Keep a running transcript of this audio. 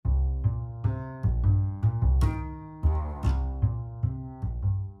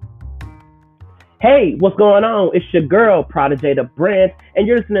Hey, what's going on? It's your girl, Prodigy the Brand, and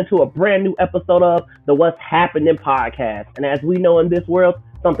you're listening to a brand new episode of the What's Happening podcast. And as we know in this world,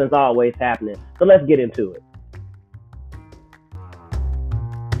 something's always happening. So let's get into it.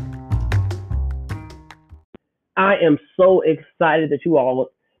 I am so excited that you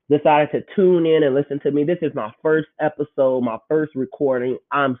all decided to tune in and listen to me. This is my first episode, my first recording.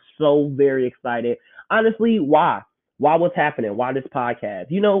 I'm so very excited. Honestly, why? Why what's happening? Why this podcast?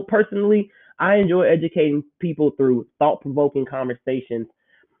 Personally, I enjoy educating people through thought provoking conversations,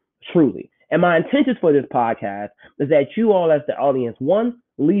 truly. And my intentions for this podcast is that you all, as the audience, one,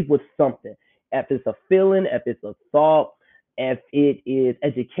 leave with something. If it's a feeling, if it's a thought, if it is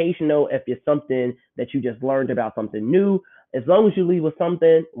educational, if it's something that you just learned about something new, as long as you leave with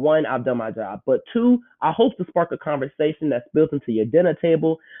something, one, I've done my job. But two, I hope to spark a conversation that's built into your dinner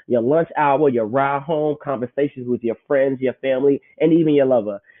table, your lunch hour, your ride home, conversations with your friends, your family, and even your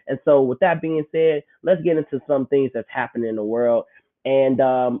lover. And so, with that being said, let's get into some things that's happening in the world. And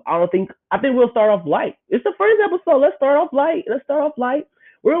I think we'll start off light. It's the first episode. Let's start off light.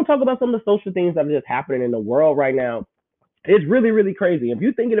 We're gonna talk about some of the social things that are just happening in the world right now. It's really, really crazy. If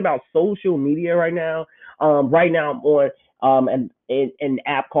you're thinking about social media right now I'm on an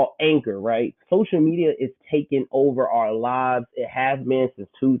app called Anchor, right? Social media is taking over our lives. It has been since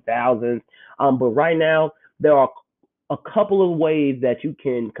 2000s. But right now there are a couple of ways that you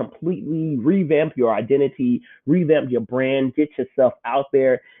can completely revamp your identity, revamp your brand, get yourself out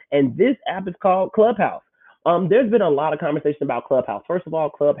there. And this app is called Clubhouse. There's been a lot of conversation about Clubhouse. First of all,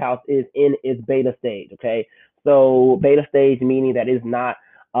 Clubhouse is in its beta stage. Okay, so beta stage meaning that it's not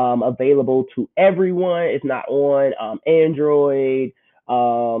available to everyone. It's not on Android.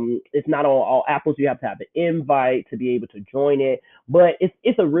 It's not on all Apples. You have to have an invite to be able to join it. But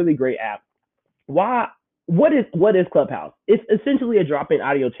it's a really great app. Why? What is Clubhouse? It's essentially a drop-in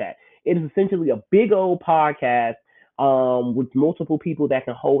audio chat. It is essentially a big old podcast with multiple people that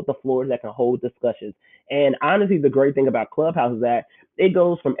can hold the floors, that can hold discussions. And honestly, the great thing about Clubhouse is that it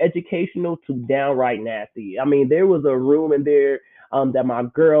goes from educational to downright nasty. I mean, there was a room in there that my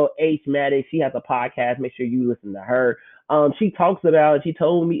girl H Maddox, she has a podcast. Make sure you listen to her. She talks about. She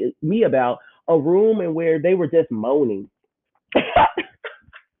told me about a room and where they were just moaning.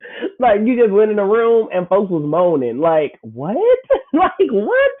 Like you just went in the room and folks was moaning. Like what? Like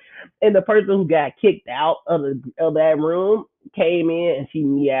what? And the person who got kicked out of that room came in and she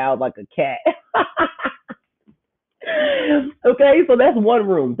meowed like a cat. Okay, so that's one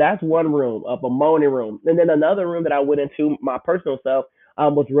room. That's one room of a moaning room. And then another room that I went into, my personal self,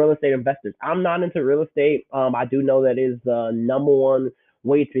 was real estate investors. I'm not into real estate. I do know that is the number one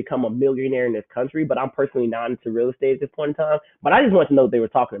way to become a millionaire in this country, but I'm personally not into real estate at this point in time. But I just wanted to know what they were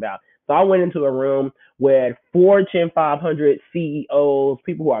talking about. So I went into a room with Fortune 500 CEOs,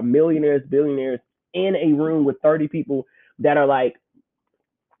 people who are millionaires, billionaires, in a room with 30 people that are like,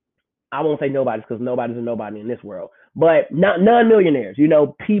 I won't say nobody's because nobody's a nobody in this world, but not non-millionaires.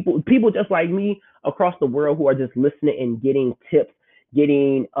 People just like me across the world who are just listening and getting tips,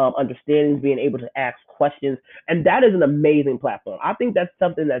 getting understandings, being able to ask questions, and that is an amazing platform. I think that's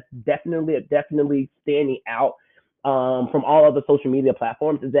something that's definitely standing out from all other social media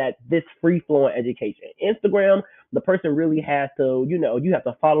platforms is that this free flowing education. Instagram, the person really has to, you have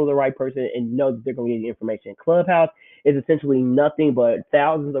to follow the right person and know that they're going to get you information. Clubhouse is essentially nothing but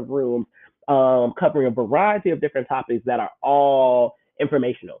thousands of rooms covering a variety of different topics that are all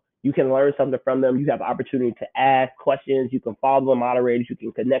informational. You can learn something from them. You have the opportunity to ask questions. You can follow the moderators. You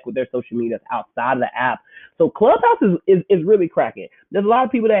can connect with their social medias outside of the app. So Clubhouse is really cracking. There's a lot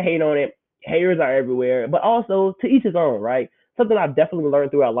of people that hate on it. Haters are everywhere, but also to each his own, right? Something I've definitely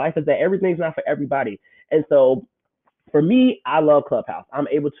learned throughout life is that everything's not for everybody. And so for me, I love Clubhouse. I'm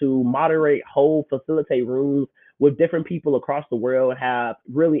able to moderate, hold, facilitate rooms with different people across the world, have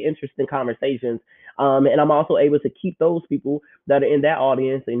really interesting conversations. And I'm also able to keep those people that are in that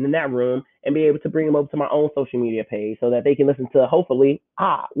audience and in that room and be able to bring them over to my own social media page so that they can listen to hopefully,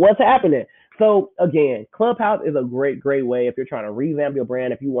 what's happening. So again, Clubhouse is a great way if you're trying to revamp your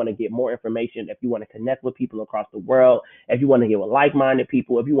brand, if you want to get more information, if you want to connect with people across the world, if you want to get with like-minded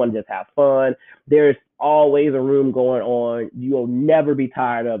people, if you want to just have fun. There's always a room going on. You'll never be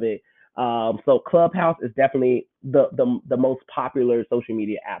tired of it. So Clubhouse is definitely the most popular social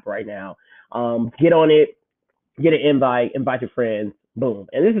media app right now. Get on it, get an invite your friends, boom.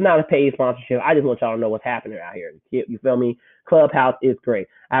 And this is not a paid sponsorship. I just want y'all to know what's happening out here. You feel me? Clubhouse is great.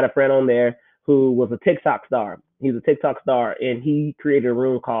 I had a friend on there who was a TikTok star. He's a TikTok star, and he created a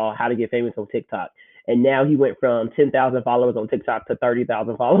room called How to Get Famous on TikTok. And now he went from 10,000 followers on TikTok to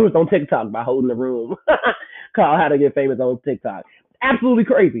 30,000 followers on TikTok by holding the room called How to Get Famous on TikTok. Absolutely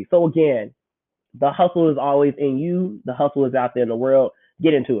crazy. So again, The hustle is always in you. The hustle is out there in the world.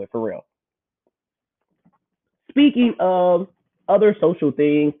 Get into it for real. Speaking of other social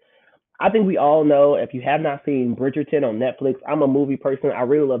things, I think we all know if you have not seen Bridgerton on Netflix, I'm a movie person. I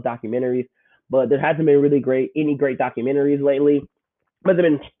really love documentaries, but there hasn't been really great any great documentaries lately. But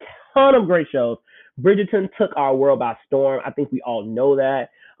there've been a ton of great shows. Bridgerton took our world by storm. I think we all know that.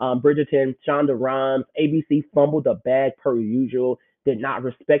 Bridgerton, Shonda Rhimes, ABC fumbled the bag per usual. Did not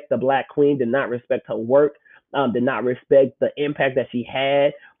respect the Black Queen. Did not respect her work. Did not respect the impact that she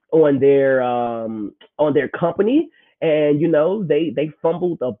had on their company. And they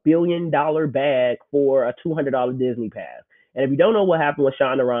fumbled $1 billion bag for a $200 Disney pass. And if you don't know what happened with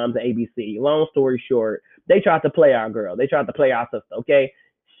Shonda Rhimes at ABC, long story short, they tried to play our girl. They tried to play our sister. Okay,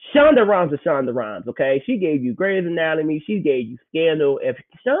 Shonda Rhimes is Shonda Rhimes. Okay, she gave you Grey's Anatomy. She gave you Scandal. If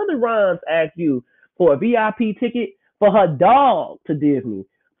Shonda Rhimes asked you for a VIP ticket for her dog to Disney,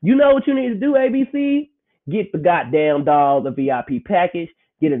 you know what you need to do, ABC? Get the goddamn dog a VIP package.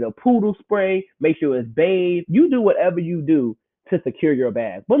 Get it a poodle spray. Make sure it's bathed. You do whatever you do to secure your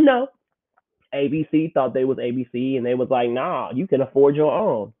bag. But no, ABC thought they was ABC, and they was like, nah, you can afford your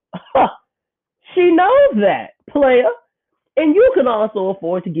own. She knows that, player. And you can also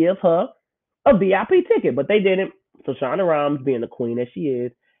afford to give her a VIP ticket, but they didn't. So Shonda Rhimes, being the queen that she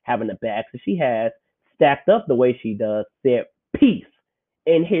is, having the bags that she has, stacked up the way she does, said peace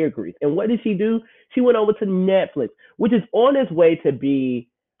and hair grease. And what did she do? She went over to Netflix, which is on its way to be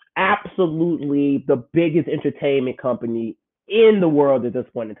absolutely the biggest entertainment company in the world at this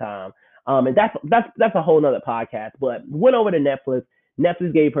point in time. And that's a whole nother podcast. But went over to Netflix.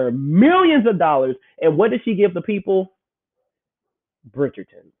 Netflix gave her millions of dollars, and what did she give the people?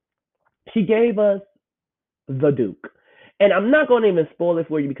 Bridgerton. She gave us the Duke. And I'm not going to even spoil it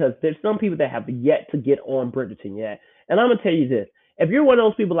for you because there's some people that have yet to get on Bridgerton yet. And I'm going to tell you this. If you're one of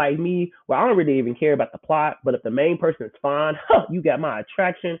those people like me, where I don't really even care about the plot, but if the main person is fine, you got my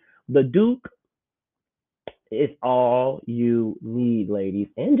attraction. The Duke is all you need, ladies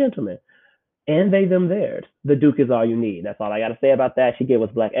and gentlemen. And they, them, theirs. The Duke is all you need. That's all I got to say about that. She gave us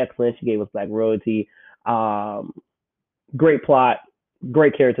black excellence. She gave us black royalty. Um, Great plot,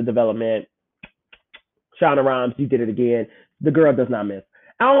 great character development. Shonda Rhimes, you did it again. The girl does not miss.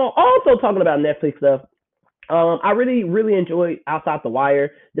 Also talking about Netflix stuff, I really, really enjoyed Outside the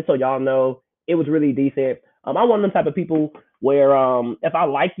Wire. Just so y'all know, it was really decent. I'm one of them type of people where if I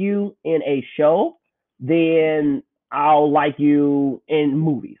like you in a show, then I'll like you in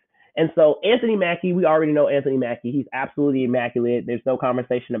movies. And so Anthony Mackie, we already know Anthony Mackie. He's absolutely immaculate. There's no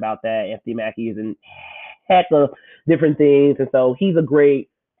conversation about that. Anthony Mackie is in heck of different things, and so he's a great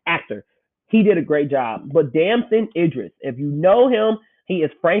actor. He did a great job. But Damson Idris, if you know him, he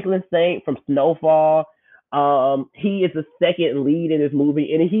is Franklin Saint from Snowfall. He is the second lead in this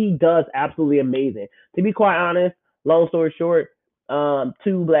movie, and he does absolutely amazing. To be quite honest, long story short,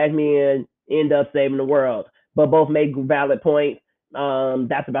 two black men end up saving the world, but both make valid points.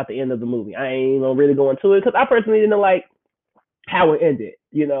 That's about the end of the movie. I ain't gonna really go into it because I personally didn't like how it ended.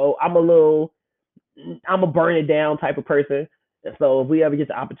 I'm a burn it down type of person. And so if we ever get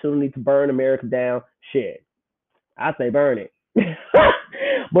the opportunity to burn America down, shit, I say burn it.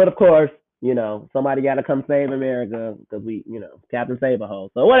 But of course, somebody got to come save America because Captain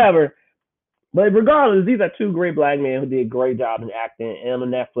Save-A-Hole. So whatever. But regardless, these are two great black men who did a great job in acting and a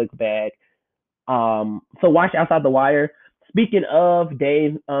Netflix bag. So watch Outside the Wire. Speaking of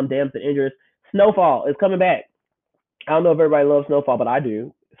Damson Idris, Snowfall is coming back. I don't know if everybody loves Snowfall, but I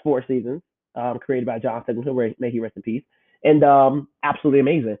do. It's 4 seasons, created by John Singleton, may he rest in peace, and absolutely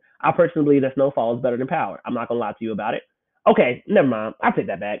amazing. I personally believe that Snowfall is better than Power. I'm not gonna lie to you about it. Okay, never mind. I take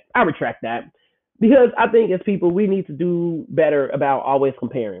that back. I retract that because I think as people we need to do better about always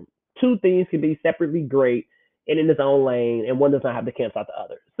comparing. Two things can be separately great and in its own lane, and one does not have to cancel out the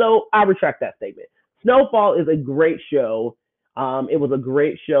other. So I retract that statement. Snowfall is a great show. It was a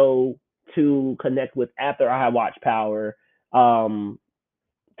great show to connect with after I had watched Power um,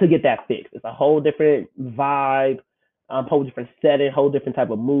 to get that fixed. It's a whole different vibe, whole different setting, whole different type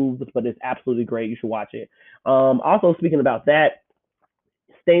of moves, but it's absolutely great. You should watch it. Also, speaking about that,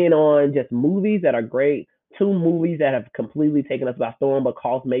 staying on just movies that are great. Two movies that have completely taken us by storm, but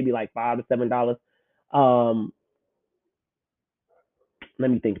cost maybe like $5 to $7. Um,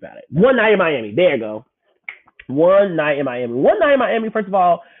 Let me think about it. One Night in Miami. There you go. One Night in Miami. One Night in Miami, first of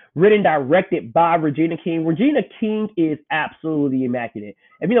all, written and directed by Regina King. Regina King is absolutely immaculate.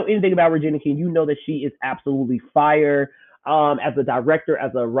 If you know anything about Regina King, you know that she is absolutely fire. As a director,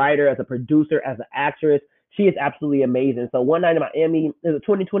 as a writer, as a producer, as an actress, she is absolutely amazing. So One Night in Miami is a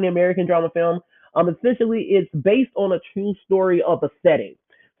 2020 American drama film. Essentially, it's based on a true story of a setting.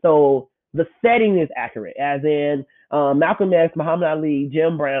 So the setting is accurate, as in Malcolm X, Muhammad Ali,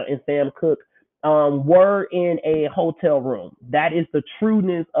 Jim Brown, and Sam Cooke were in a hotel room. That is the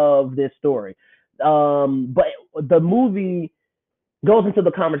trueness of this story. But the movie goes into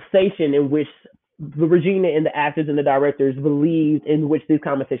the conversation in which the Regina and the actors and the directors believed in which these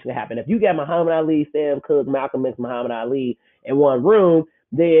conversations happen. If you get Muhammad Ali, Sam Cooke, Malcolm X, Muhammad Ali in one room,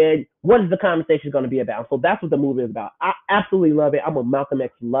 then what is the conversation going to be about? So that's what the movie is about. I absolutely love it. I'm a Malcolm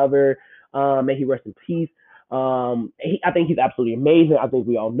X lover. May he rest in peace. I think he's absolutely amazing. I think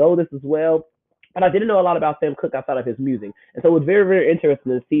we all know this as well. But I didn't know a lot about Sam Cooke outside of his music, and so it was very, very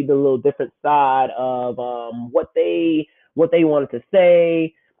interesting to see the little different side of what they wanted to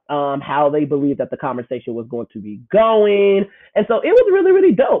say, how they believed that the conversation was going to be going. And so it was really,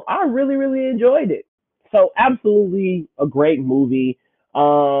 really dope. I really, really enjoyed it. So absolutely a great movie.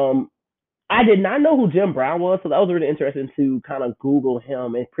 Um, I did not know who Jim Brown was, so that was really interesting to kind of Google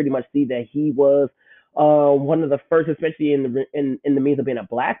him and pretty much see that he was one of the first, especially in the means of being a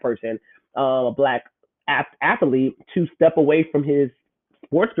black person, a black athlete, to step away from his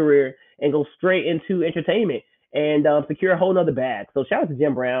sports career and go straight into entertainment and secure a whole nother bag. So shout out to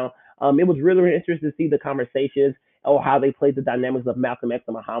Jim Brown. It was really, really interesting to see the conversations or how they played the dynamics of Malcolm X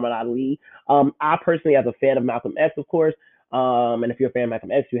and Muhammad Ali. I personally, as a fan of Malcolm X, of course, and if you're a fan of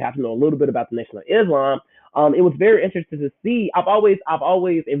Malcolm X, you have to know a little bit about the Nation of Islam. It was very interesting to see. I've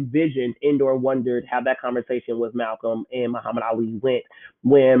always envisioned or wondered how that conversation with Malcolm and Muhammad Ali went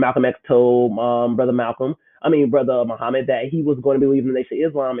when Malcolm X told brother Muhammad, that he was going to be leaving the Nation of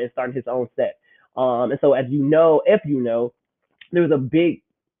Islam and starting his own sect. And so, as you know, if you know, there was a big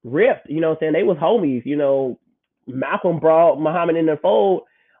rift. You know what I'm saying? They was homies. Malcolm brought Muhammad in the fold.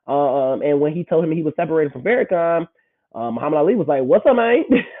 And when he told him he was separated from Farrakhan, Muhammad Ali was like, "What's up, man?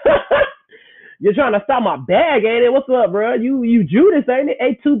 You're trying to stop my bag, ain't it? What's up, bro? You Judas, ain't it?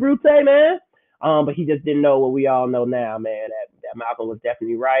 Hey, too brute, man." But he just didn't know what we all know now, man. That Malcolm was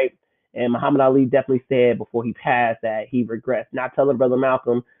definitely right, and Muhammad Ali definitely said before he passed that he regrets not telling brother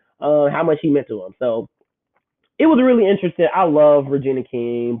Malcolm how much he meant to him. So it was really interesting. I love Regina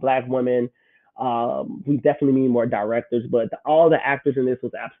King, black women. We definitely need more directors, but all the actors in this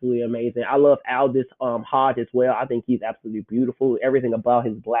was absolutely amazing. I love Aldous Hodge as well. I think he's absolutely beautiful. Everything about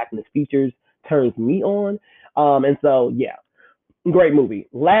his blackness features turns me on. And so yeah, great movie.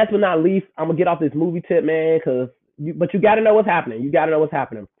 Last but not least, I'm gonna get off this movie tip, man, but you got to know what's happening. You got to know what's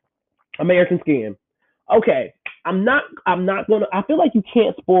happening. American Skin. Okay, I'm not gonna. I feel like you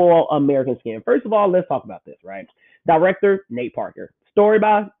can't spoil American Skin. First of all, let's talk about this, right? Director Nate Parker. Story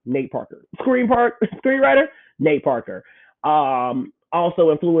by Nate Parker. Screenwriter Nate Parker.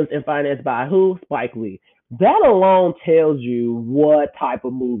 Also influenced and financed by who? Spike Lee. That alone tells you what type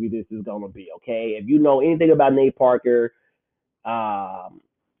of movie this is gonna be. Okay, if you know anything about Nate Parker, um,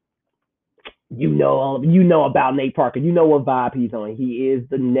 you know about Nate Parker. You know what vibe he's on. He is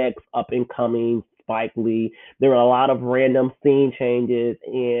the next up and coming Spike Lee. There are a lot of random scene changes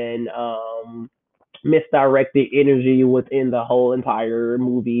and misdirected energy within the whole entire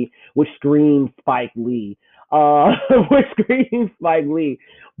movie, which screams Spike Lee. Which screams Spike Lee.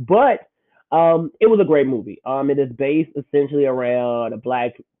 But it was a great movie. It is based essentially around a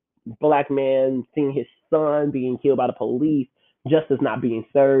black man seeing his son being killed by the police, justice not being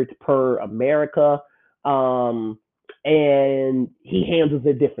served per America, and he handles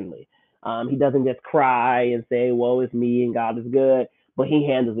it differently. He doesn't just cry and say, "Woe is me" and God is good, but he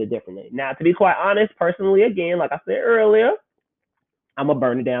handles it differently. Now, to be quite honest, personally, again, like I said earlier, I'm a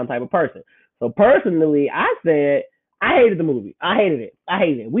burn it down type of person. So personally, I said I hated the movie. I hated it. I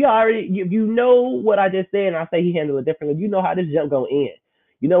hated it. We already, you know what I just said, and I say he handled it differently. You know how this jump gonna end.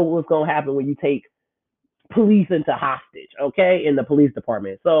 You know what's gonna happen when you take police into hostage, okay, in the police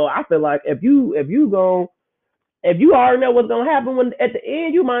department. So I feel like if you already know what's gonna happen when at the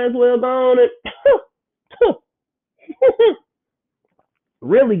end, you might as well go on and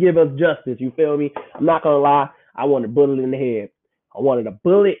really give us justice. You feel me? I'm not gonna lie. I wanted a bullet in the head. I wanted a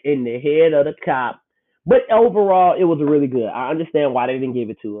bullet in the head of the cop. But overall, it was really good. I understand why they didn't give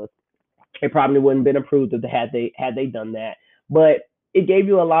it to us. It probably wouldn't have been approved if they had they done that. But it gave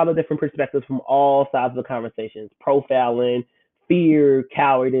you a lot of different perspectives from all sides of the conversations: profiling, fear,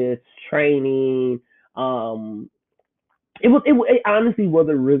 cowardice, training. Um, it honestly was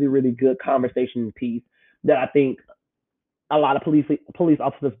a really, really good conversation piece that I think a lot of police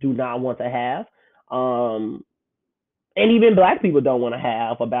officers do not want to have. Um, and even black people don't want to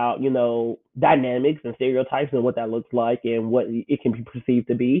have about dynamics and stereotypes and what that looks like and what it can be perceived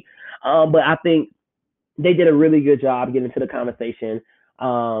to be. But I think they did a really good job getting into the conversation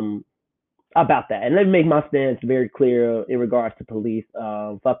um, about that. And let me make my stance very clear in regards to police.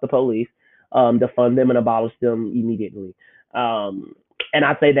 Fuck the police. defund them and abolish them immediately. Um, and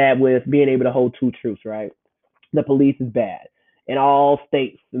I say that with being able to hold two truths, right? The police is bad. In all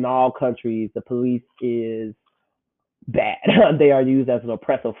states, in all countries, the police is bad. They are used as an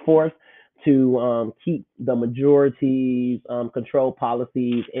oppressive force to keep the majority's control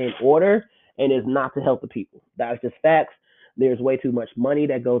policies in order, and is not to help the people. That's just facts. There's way too much money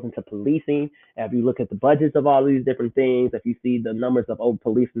that goes into policing. If you look at the budgets of all these different things, if you see the numbers of over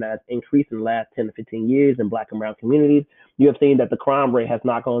policing that's increased in the last 10 to 15 years in black and brown communities, you have seen that the crime rate has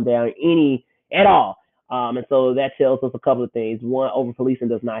not gone down any at all. And so that tells us a couple of things. One, over policing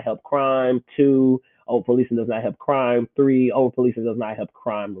does not help crime. Two, over policing does not help crime. Three, over policing does not help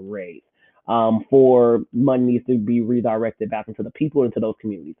crime rates. Four, money needs to be redirected back into the people, into those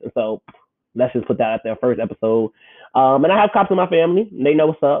communities. And so let's just put that at their first episode. And I have cops in my family. They know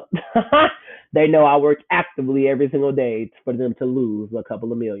what's up. They know I work actively every single day for them to lose a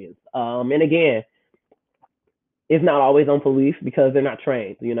couple of millions. And again, it's not always on police because they're not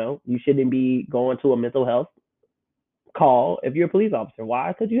trained. You shouldn't be going to a mental health call if you're a police officer.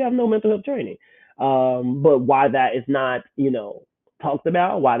 Why? Because you have no mental health training. But why that is not, talked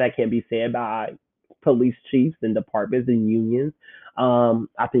about, why that can't be said by police chiefs and departments and unions,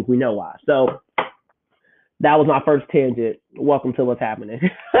 I think we know why. So that was my first tangent. Welcome to what's happening.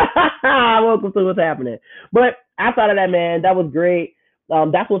 Welcome to what's happening. But outside of that, man, that was great.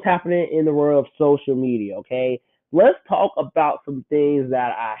 That's what's happening in the world of social media. Okay, let's talk about some things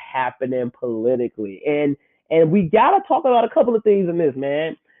that are happening politically, and we gotta talk about a couple of things in this,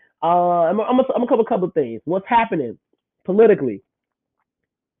 man. I'm gonna cover a couple of things. What's happening politically?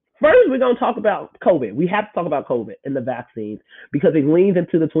 First, we're going to talk about COVID. We have to talk about COVID and the vaccines because it leans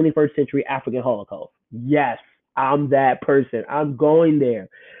into the 21st century African Holocaust. Yes, I'm that person. I'm going there.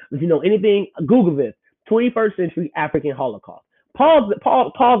 If you know anything, Google this: 21st century African Holocaust. Pause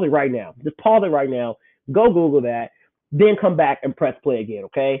it right now. Just pause it right now. Go Google that. Then come back and press play again,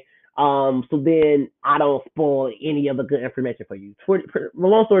 okay? So then I don't spoil any of the good information for you.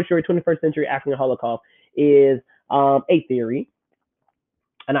 Long story short, 21st century African Holocaust is a theory,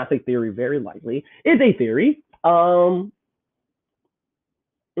 and I say theory very lightly, is a theory. Mm,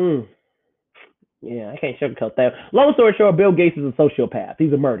 yeah, I can't sugarcoat that. Long story short, Bill Gates is a sociopath.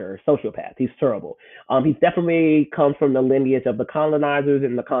 He's a murderer, sociopath. He's terrible. He's definitely comes from the lineage of the colonizers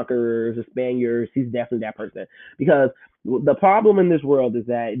and the conquerors, the Spaniards. He's definitely that person. Because the problem in this world is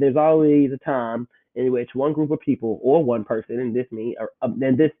that there's always a time in which one group of people or one person, in this me, or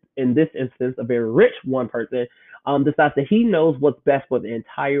in this instance, a very rich one person, decides that he knows what's best for the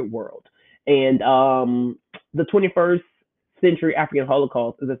entire world. And the 21st century African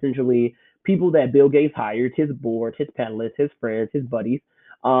Holocaust is essentially people that Bill Gates hired, his board, his panelists, his friends, his buddies,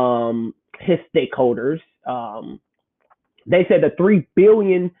 his stakeholders. They said that 3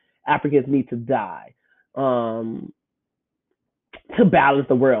 billion Africans need to die to balance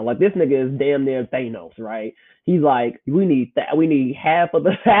the world. Like this nigga is damn near Thanos, right? He's like, we need that. We need half of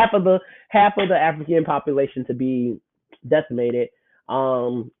the African population to be decimated,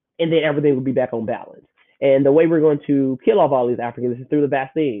 and then everything will be back on balance. And the way we're going to kill off all these Africans is through the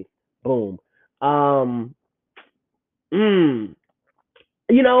vaccine. Boom. Um, mm,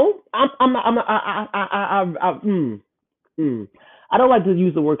 mm. I don't like to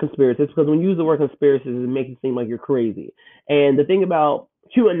use the word conspiracy because when you use the word conspiracy, it makes it seem like you're crazy. And the thing about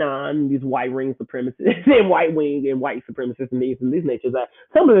QAnon, these white ring supremacists and white wing and white supremacists and these natures, that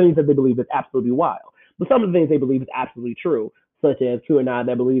some of the things that they believe is absolutely wild, but some of the things they believe is absolutely true, such as QAnon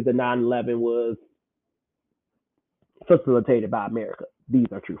that believes that 9/11 was facilitated by America. These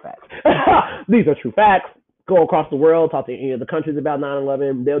are true facts. These are true facts. Go across the world, talk to any of the countries about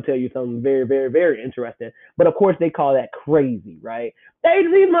 9/11. They'll tell you something very, very, very interesting. But of course, they call that crazy, right? They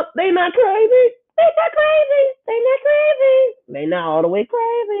not crazy. They not crazy. They not crazy. They not all the way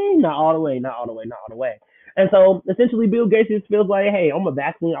crazy. Not all the way. Not all the way. Not all the way. And so essentially, Bill Gates just feels like, hey, I'm gonna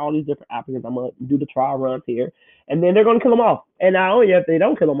vaccinate all these different Africans. I'm gonna do the trial runs here, and then they're gonna kill them off. And not only if they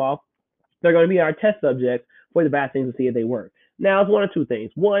don't kill them off, they're going to be our test subjects for the vaccines to see if they work. Now, it's one of two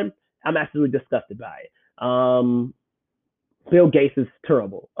things. One, I'm absolutely disgusted by it. Bill Gates is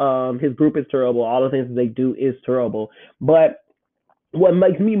terrible. His group is terrible. All the things that they do is terrible. But what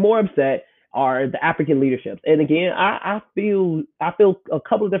makes me more upset are the African leaderships. And again, I feel a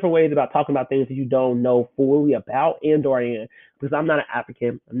couple of different ways about talking about things that you don't know fully about and or in, because I'm not an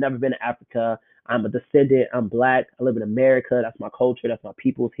African. I've never been to Africa. I'm a descendant. I'm black. I live in America. That's my culture. That's my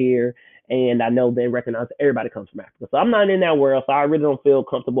people's here. And I know they recognize that everybody comes from Africa. So I'm not in that world. So I really don't feel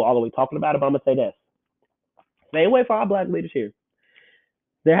comfortable all the way talking about it. But I'm going to say this. Same way for our black leaders here.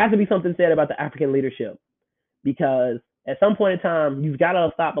 There has to be something said about the African leadership, because At some point in time, you've got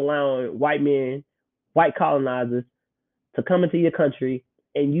to stop allowing white men, white colonizers, to come into your country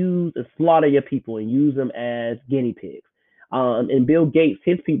and use and slaughter your people and use them as guinea pigs. And Bill Gates,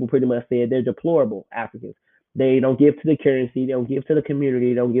 his people pretty much said they're deplorable Africans. They don't give to the currency, they don't give to the community,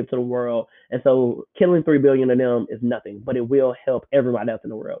 they don't give to the world. And so killing 3 billion of them is nothing, but it will help everybody else in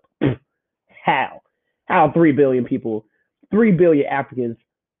the world. How? How 3 billion people, 3 billion Africans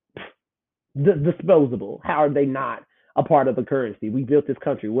disposable? How are they not a part of the currency? We built this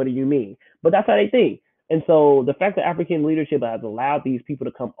country. What do you mean? But that's how they think. And so the fact that African leadership has allowed these people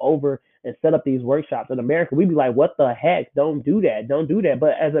to come over and set up these workshops in America, we'd be like, what the heck? Don't do that. Don't do that.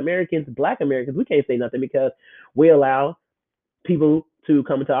 But as Americans, Black Americans, we can't say nothing because we allow people to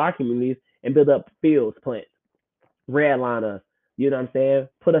come into our communities and build up fields, plants, redline us. You know what I'm saying?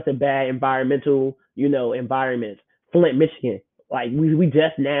 Put us in bad environmental, environments. Flint, Michigan. Like we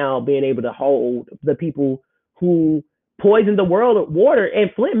just now being able to hold the people who poisoned the world water in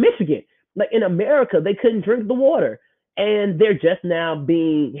Flint, Michigan. Like in America, they couldn't drink the water. And they're just now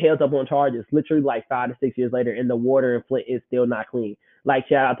being held up on charges, literally like 5 to 6 years later, and the water in Flint is still not clean. Like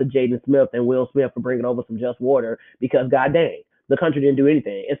shout out to Jaden Smith and Will Smith for bringing over some just water because god dang, the country didn't do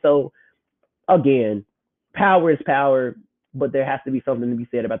anything. And so again, power is power, but there has to be something to be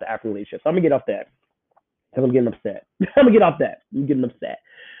said about the African leadership. So I'm gonna get off that because I'm getting upset. I'm gonna get off that. I'm getting upset.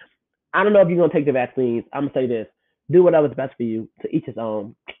 I don't know if you're gonna take the vaccines. I'm gonna say this: do whatever's best for you. To each his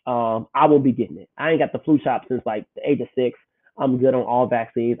own. I won't be getting it. I ain't got the flu shot since like the age of 6. I'm good on all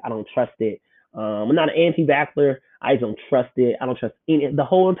vaccines. I don't trust it. I'm not an anti-vaxxer. I just don't trust it. I don't trust any. The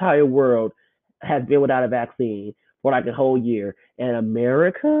whole entire world has been without a vaccine for like a whole year, and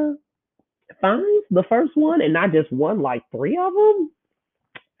America finds the first one, and not just one, like 3 of them.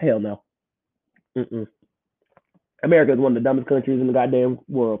 Hell no. Mm-mm. America is one of the dumbest countries in the goddamn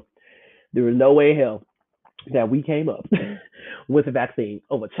world. There is no way in hell that we came up with a vaccine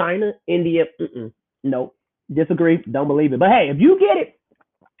over China, India. Mm-mm. No, disagree. Don't believe it. But hey, if you get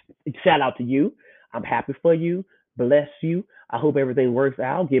it, shout out to you. I'm happy for you. Bless you. I hope everything works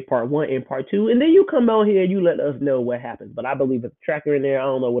out. Get part one and part two, and then you come on here and you let us know what happens. But I believe it's a tracker in there. I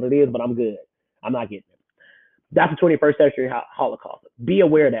don't know what it is, but I'm good. I'm not getting it. That's the 21st century Holocaust. Be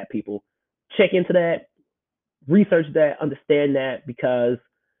aware of that, people. Check into that, research that, understand that, because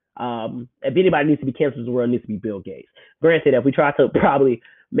if anybody needs to be canceled in the world, it needs to be Bill Gates. Granted, if we try to probably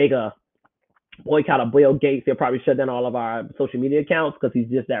make a boycott of Bill Gates, he'll probably shut down all of our social media accounts because he's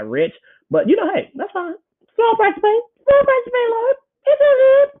just that rich. But hey, that's fine. Small price to pay. Small price to pay, Lord. It's all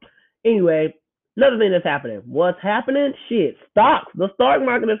good. Anyway, another thing that's happening. What's happening? Shit, stocks. The stock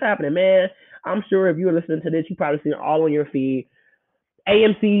market is happening, man. I'm sure if you're listening to this, you probably seen it all on your feed.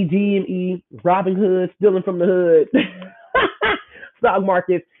 AMC, GME, Robin Hood, stealing from the hood, stock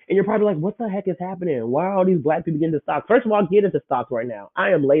markets, and you're probably like, what the heck is happening? Why are all these black people getting into stocks? First of all, get into stocks right now.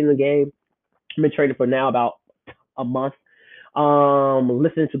 I am late in the game. I've been trading for now about a month.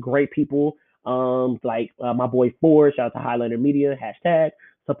 Listening to great people, like my boy Ford, shout out to Highlander Media, hashtag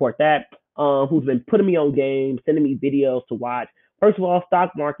support that. Who's been putting me on game, sending me videos to watch. First of all,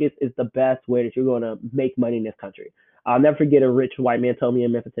 stock markets is the best way that you're gonna make money in this country. I'll never forget a rich white man told me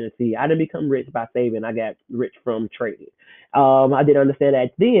in Memphis, Tennessee, I didn't become rich by saving. I got rich from trading. I didn't understand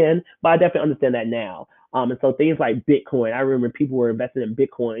that then, but I definitely understand that now. And so things like Bitcoin, I remember people were investing in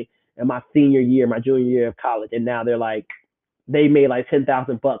Bitcoin in my senior year, my junior year of college, and now they're like, they made like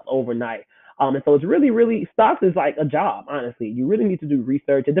 $10,000 overnight. And so it's really, really, stocks is like a job. Honestly, you really need to do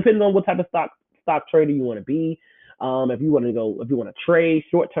research. It depends on what type of stock trader you want to be. If you want to go, if you want to trade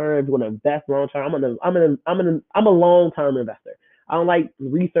short term, if you want to invest long term, I'm a long term investor. I don't like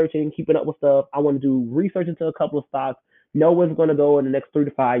researching, keeping up with stuff. I want to do research into a couple of stocks, know where it's going to go in the next 3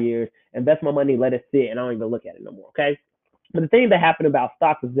 to 5 years, invest my money, let it sit, and I don't even look at it no more. Okay. But the thing that happened about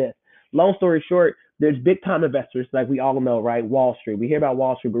stocks is this. Long story short, there's big time investors, like we all know, right? Wall Street. We hear about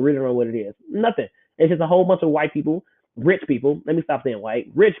Wall Street, but we really don't know what it is. Nothing. It's just a whole bunch of white people, rich people. Let me stop saying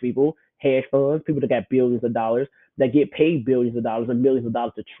white. Rich people, hedge funds, people that got billions of dollars, that get paid billions of dollars and millions of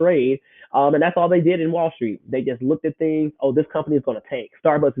dollars to trade. And that's all they did in Wall Street. They just looked at things. Oh, this company is going to tank.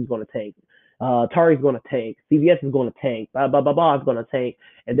 Starbucks is going to tank. Target's going to tank. CVS is going to tank. Blah, blah, blah, blah is going to tank.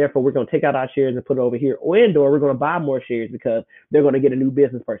 And therefore, we're going to take out our shares and put it over here. Or we're going to buy more shares because they're going to get a new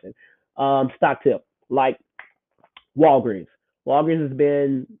business person. Stock tip, like Walgreens. Walgreens has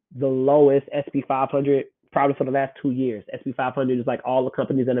been the lowest SP 500 probably for the last 2 years. SP 500 is like all the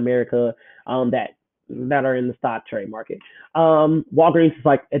companies in America that are in the stock trade market. Walgreens is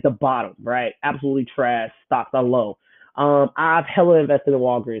like at the bottom, right? Absolutely trash. Stocks are low. I've hella invested in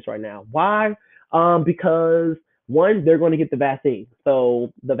Walgreens right now. Why? Because One, they're going to get the vaccine.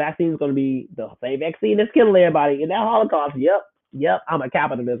 So the vaccine is going to be the same vaccine that's killing everybody in that Holocaust. Yep, yep. I'm a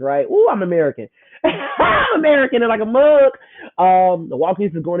capitalist, right? Ooh, I'm American. I'm American and like a mug. The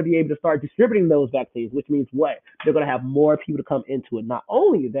Walgreens is going to be able to start distributing those vaccines, which means what? They're going to have more people to come into it. Not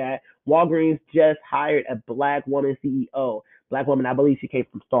only that, Walgreens just hired a black woman CEO. Black woman, I believe she came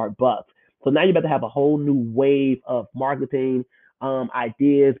from Starbucks. So now you're about to have a whole new wave of marketing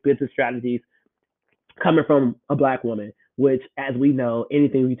ideas, business strategies coming from a black woman, which, as we know,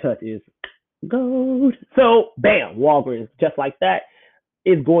 anything we touch is gold. So, bam, Walgreens, just like that,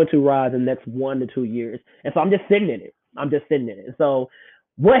 is going to rise in the next 1 to 2 years. And so I'm just sitting in it. I'm just sitting in it. So,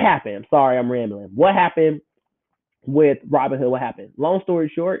 what happened? Sorry, I'm rambling. What happened with Robinhood? What happened? Long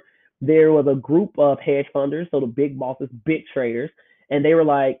story short, there was a group of hedge funders, so the big bosses, big traders, and they were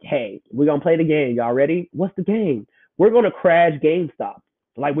like, "Hey, we're gonna play the game. Y'all ready? What's the game? We're gonna crash GameStop.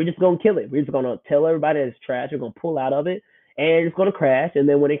 Like we're just gonna kill it. We're just gonna tell everybody it's trash. We're gonna pull out of it, and it's gonna crash. And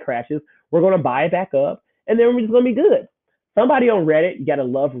then when it crashes, we're gonna buy it back up, and then we're just gonna be good." Somebody on Reddit, you gotta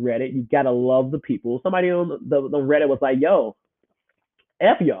love Reddit. You gotta love the people. Somebody on the Reddit was like, "Yo,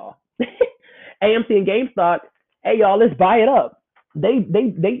 F y'all. AMC and GameStop, hey y'all, let's buy it up. They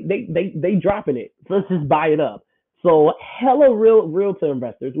dropping it. So let's just buy it up." So hella realtor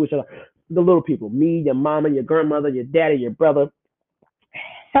investors, which are the little people, me, your mama, your grandmother, your daddy, your brother,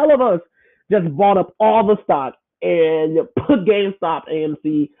 hell of us just bought up all the stock and put GameStop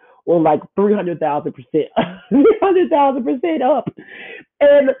AMC on like 300,000%, 300,000% up,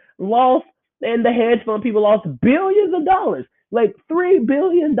 and lost, and the hedge fund people lost billions of dollars, like $3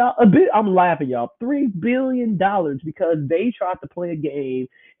 billion. I'm laughing, y'all. $3 billion because they tried to play a game,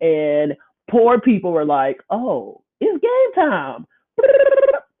 and poor people were like, "Oh, it's game time,"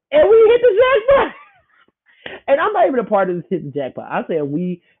 and we hit the jackpot. And I'm not even a part of this hidden jackpot. I say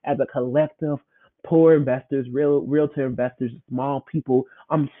we as a collective, poor investors, realtor investors, small people.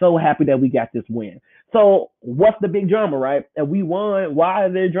 I'm so happy that we got this win. So what's the big drama, right? And we won. Why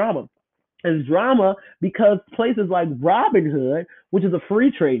is there drama? There's drama because places like Robinhood, which is a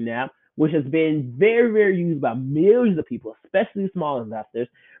free trading app, which has been very used by millions of people, especially small investors,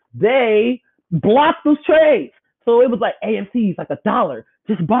 they blocked those trades. So it was like AMC is like $1,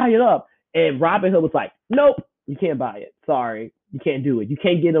 just buy it up. And Robinhood was like, "Nope, you can't buy it. Sorry, you can't do it. You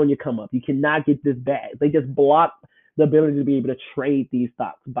can't get on your come up. You cannot get this back." They just blocked the ability to be able to trade these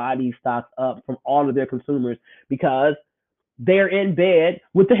stocks, buy these stocks up from all of their consumers because they're in bed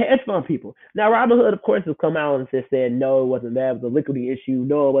with the hedge fund people. Now, Robinhood, of course, has come out and just said, "No, it wasn't that. It was a liquidity issue.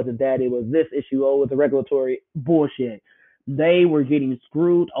 No, it wasn't that. It was this issue. Oh, it was a regulatory bullshit." They were getting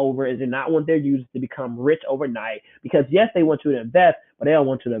screwed over and did not want their users to become rich overnight because, yes, they want you to invest, but they don't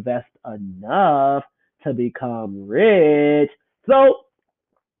want you to invest enough to become rich. So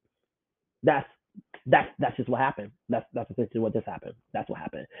that's that's just what happened. That's essentially what just happened. That's what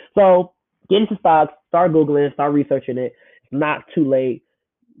happened. So get into stocks, start googling, start researching it. It's not too late.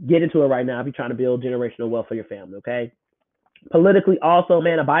 Get into it right now if you're trying to build generational wealth for your family. Okay. Politically, also,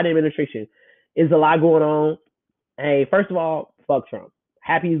 man, a Biden administration is a lot going on. Hey, first of all, fuck Trump.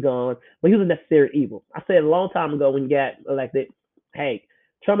 Happy he's gone, but he was a necessary evil. I said a long time ago when he got elected, hey,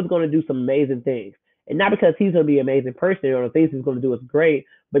 Trump is going to do some amazing things. And not because he's going to be an amazing person or the things he's going to do is great,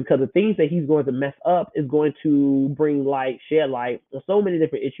 but because the things that he's going to mess up is going to bring light, shed light on so many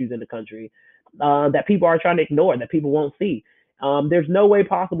different issues in the country that people are trying to ignore, that people won't see. There's no way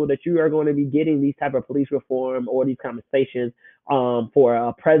possible that you are going to be getting these type of police reform or these conversations for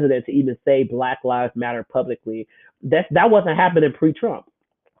a president to even say Black Lives Matter publicly. That wasn't happening pre-Trump.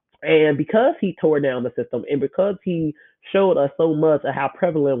 And because he tore down the system and because he showed us so much of how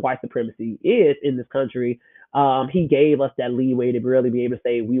prevalent white supremacy is in this country, he gave us that leeway to really be able to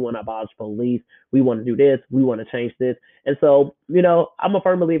say, we want to abolish police, we want to do this, we want to change this. And so, I'm a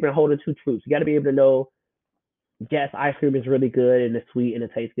firm believer in holding two truths. You got to be able to know, yes, ice cream is really good and it's sweet and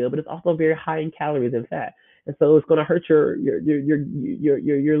it tastes good, but it's also very high in calories and fat. And so it's going to hurt your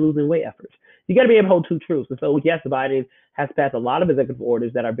losing weight efforts. You got to be able to hold two truths. And so, yes, Biden has passed a lot of executive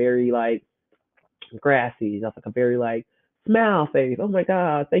orders that are very like grassy. That's like a very like smile face. Oh my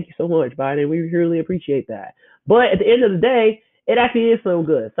God, thank you so much, Biden. We really appreciate that. But at the end of the day, it actually is so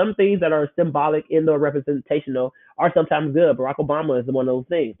good. Some things that are symbolic in the representational are sometimes good. Barack Obama is one of those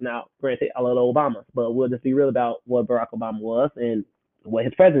things. Now, granted, I love Obama, but we'll just be real about what Barack Obama was and what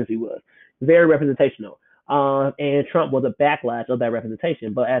his presidency was. Very representational. And Trump was a backlash of that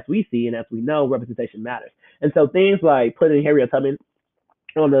representation. But as we see and as we know, representation matters. And so things like putting Harriet Tubman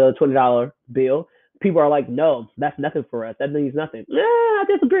on the $20 bill, people are like, "No, that's nothing for us. That means nothing." Yeah, I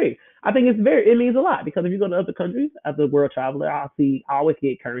disagree. I think it means a lot because if you go to other countries as a world traveler, I always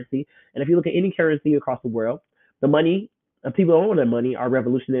get currency. And if you look at any currency across the world, The money, the people who own that money are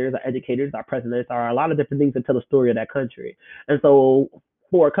revolutionaries, are educators, are presidents, are a lot of different things that tell the story of that country. And so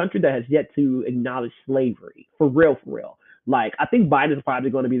for a country that has yet to acknowledge slavery, for real, like I think Biden's probably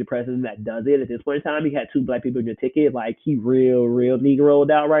going to be the president that does it at this point in time. He had two black people in the ticket, like he real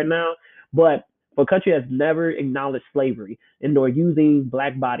Negroed out right now. But for a country that's never acknowledged slavery and nor using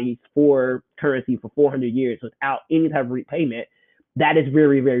black bodies for currency for 400 years without any type of repayment, that is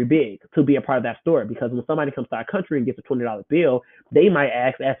very big to be a part of that story. Because when somebody comes to our country and gets a $20 bill, they might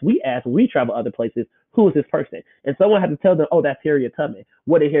ask, as we ask when we travel other places, who is this person? And someone has to tell them, oh, that's Harriet Tubman.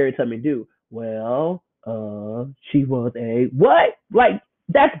 What did Harriet Tubman do? Well, she was a what? Like,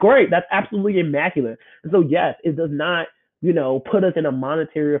 that's great. That's absolutely immaculate. And so yes, it does not, put us in a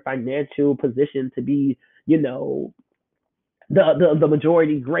monetary or financial position to be, you know, the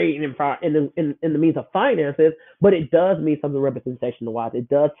majority great in the means of finances, but it does mean something representational wise. It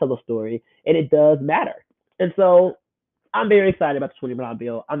does tell a story, and it does matter. And so I'm very excited about the $20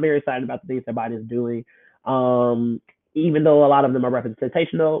 bill. I'm very excited about the things that Biden is doing. Um, Even though a lot of them are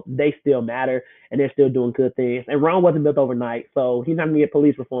representational, they still matter, and they're still doing good things. And Rome wasn't built overnight, so he's not going to get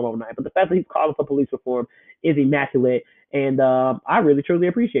police reform overnight. But the fact that he's calling for police reform is immaculate, and I really truly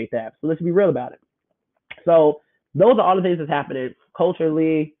appreciate that. So let's be real about it. So those are all the things that's happening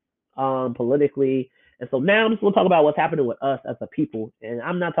culturally, politically. And so now I'm just going to talk about what's happening with us as a people. And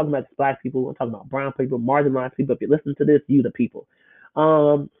I'm not talking about just black people. I'm talking about brown people, marginalized people. If you listen to this, you the people.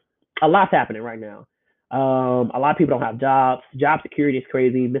 Um, a lot's happening right now. A lot of people don't have jobs. Job security is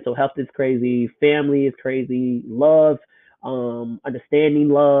crazy. Mental health is crazy. Family is crazy. Love, understanding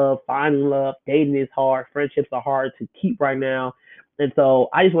love, finding love, dating is hard. Friendships are hard to keep right now. And so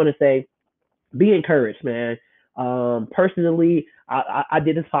I just want to say be encouraged, man. Personally, I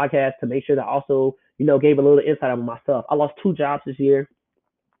did this podcast to make sure that I also, gave a little insight on myself. I lost two jobs this year.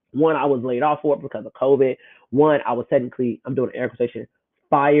 One, I was laid off for because of COVID. One, I was technically, I'm doing an air quotation,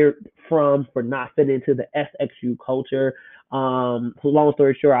 fired from for not fitting into the SXU culture. Long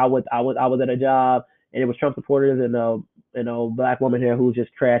story short, I was at a job and it was Trump supporters and black woman here who was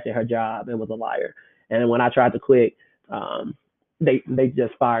just trash at her job and was a liar. And when I tried to quit, um, they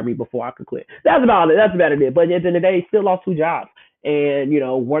just fired me before I could quit. That's about it. That's about it. But at the end of the day, still lost two jobs. And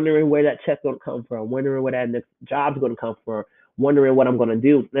wondering where that check's gonna come from, wondering where that next job's gonna come from, wondering what I'm gonna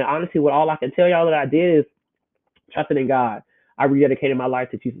do. And honestly, what all I can tell y'all that I did is trusting in God. I rededicated my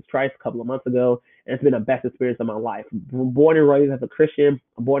life to Jesus Christ a couple of months ago, and it's been the best experience of my life. Born and raised as a Christian,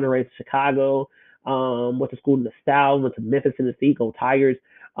 born and raised in Chicago, went to school in the South, went to Memphis, Tennessee, go Tigers,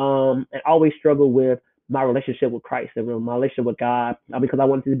 and always struggled with my relationship with Christ and my relationship with God because I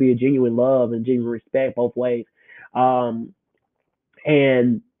wanted to be a genuine love and genuine respect both ways. Um,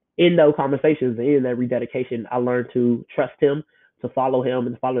 and in those conversations and in that rededication, I learned to trust Him, to follow Him,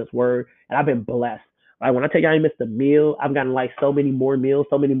 and to follow His word. And I've been blessed. Like when I tell you I ain't missed a meal, I've gotten like so many more meals,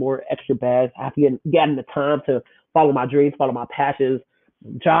 so many more extra bags. I've gotten the time to follow my dreams, follow my passions,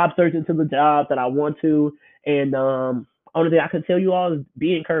 job searching to the jobs that I want to. And only thing I can tell you all is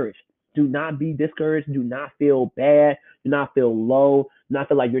be encouraged. Do not be discouraged. Do not feel bad. Do not feel low. Do not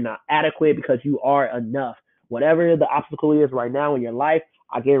feel like you're not adequate because you are enough. Whatever the obstacle is right now in your life,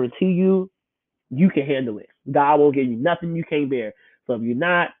 I guarantee you can handle it. God won't give you nothing you can't bear. So if you're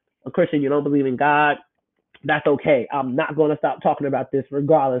not a Christian, you don't believe in God, that's okay. I'm not going to stop talking about this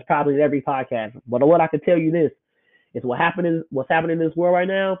regardless, probably in every podcast. But what I can tell you this is what's happening in this world right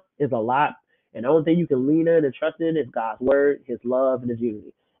now is a lot. And the only thing you can lean in and trust in is God's word, His love, and His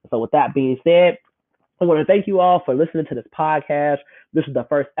unity. So with that being said, I want to thank you all for listening to this podcast. This is the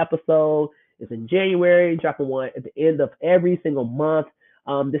first episode. It's in January, dropping one at the end of every single month.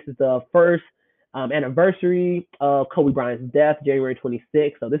 This is the first anniversary of Kobe Bryant's death, January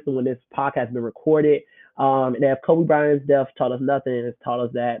 26th. So this is when this podcast has been recorded. And if Kobe Bryant's death taught us nothing, it's taught us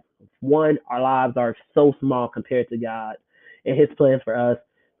that one, our lives are so small compared to God and His plans for us.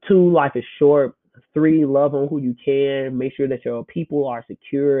 Two, life is short. Three, love on who you can. Make sure that your people are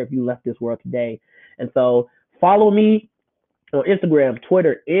secure if you left this world today. And so follow me on Instagram,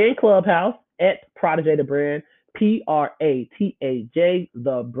 Twitter, and Clubhouse at Protege the Brand, Prataj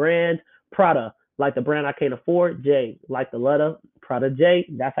the Brand, Prada, like the brand I can't afford, J, like the letter, Protege.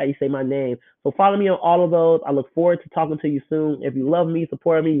 That's how you say my name. So follow me on all of those. I look forward to talking to you soon. If you love me,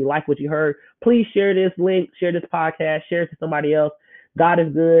 support me, you like what you heard, please share this link, share this podcast, share it to somebody else. God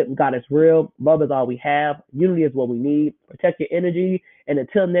is good. God is real. Love is all we have. Unity is what we need. Protect your energy. And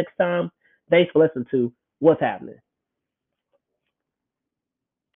until next time, thanks for listening to What's Happening.